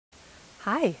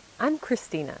Hi, I'm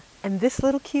Christina, and this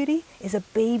little cutie is a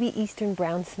baby eastern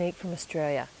brown snake from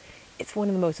Australia. It's one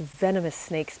of the most venomous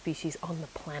snake species on the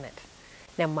planet.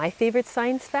 Now, my favorite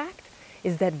science fact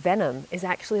is that venom is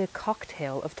actually a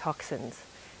cocktail of toxins.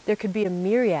 There could be a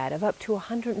myriad of up to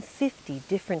 150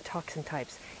 different toxin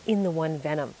types in the one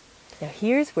venom. Now,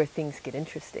 here's where things get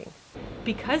interesting.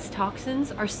 Because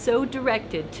toxins are so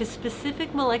directed to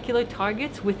specific molecular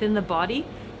targets within the body,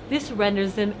 this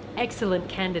renders them excellent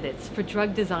candidates for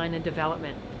drug design and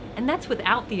development, and that's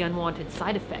without the unwanted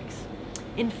side effects.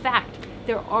 In fact,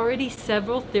 there are already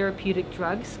several therapeutic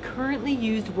drugs currently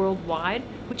used worldwide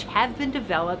which have been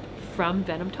developed from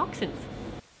venom toxins.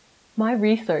 My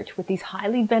research with these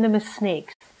highly venomous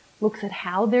snakes looks at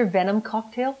how their venom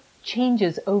cocktail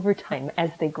changes over time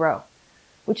as they grow,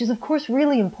 which is of course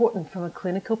really important from a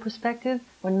clinical perspective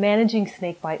when managing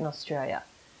snakebite in Australia.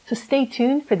 So stay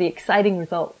tuned for the exciting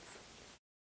results.